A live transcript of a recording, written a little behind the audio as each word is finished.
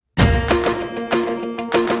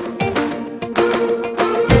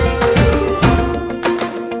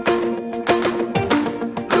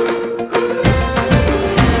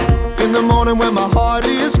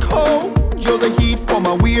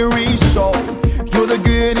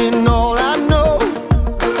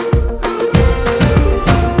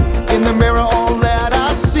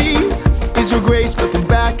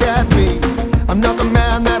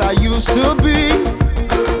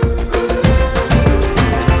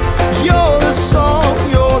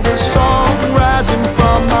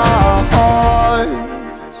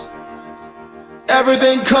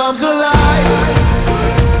Everything comes alive.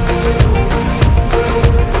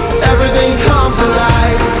 Everything comes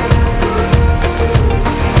alive.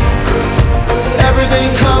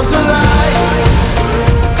 Everything comes alive.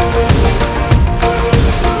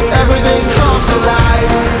 Everything comes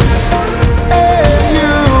alive. And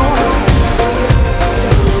you,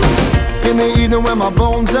 in the evening when my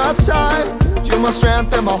bones are tired, you're my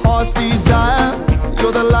strength and my heart's desire.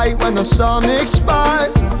 You're the light when the sun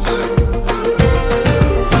expires.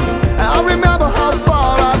 I remember how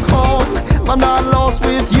far I've come. I'm not lost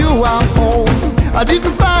with you, I'm home. I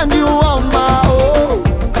didn't find you on my own.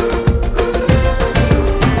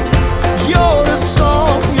 You're the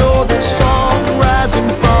song rising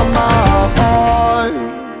from my heart.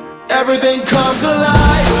 Everything comes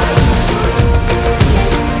alive.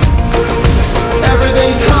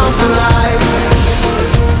 Everything comes alive.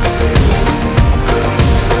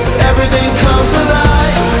 Everything comes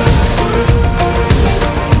alive.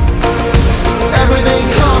 Everything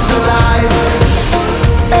comes alive.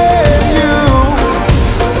 And you,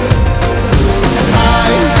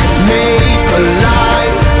 I'm made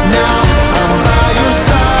alive. Now I'm by your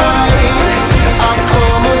side. I've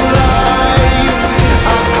come alive.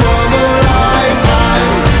 I've come alive. I'm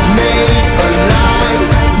made alive.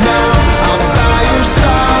 Now I'm by your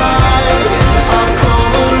side. I've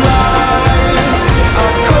come alive.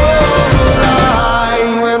 I've come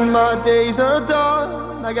alive. When my days are done,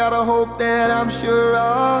 I got a hope that I'm sure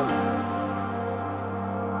of.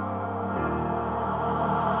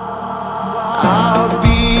 I'll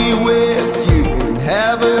be with you in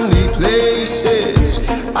heavenly places.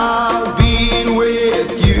 I'll be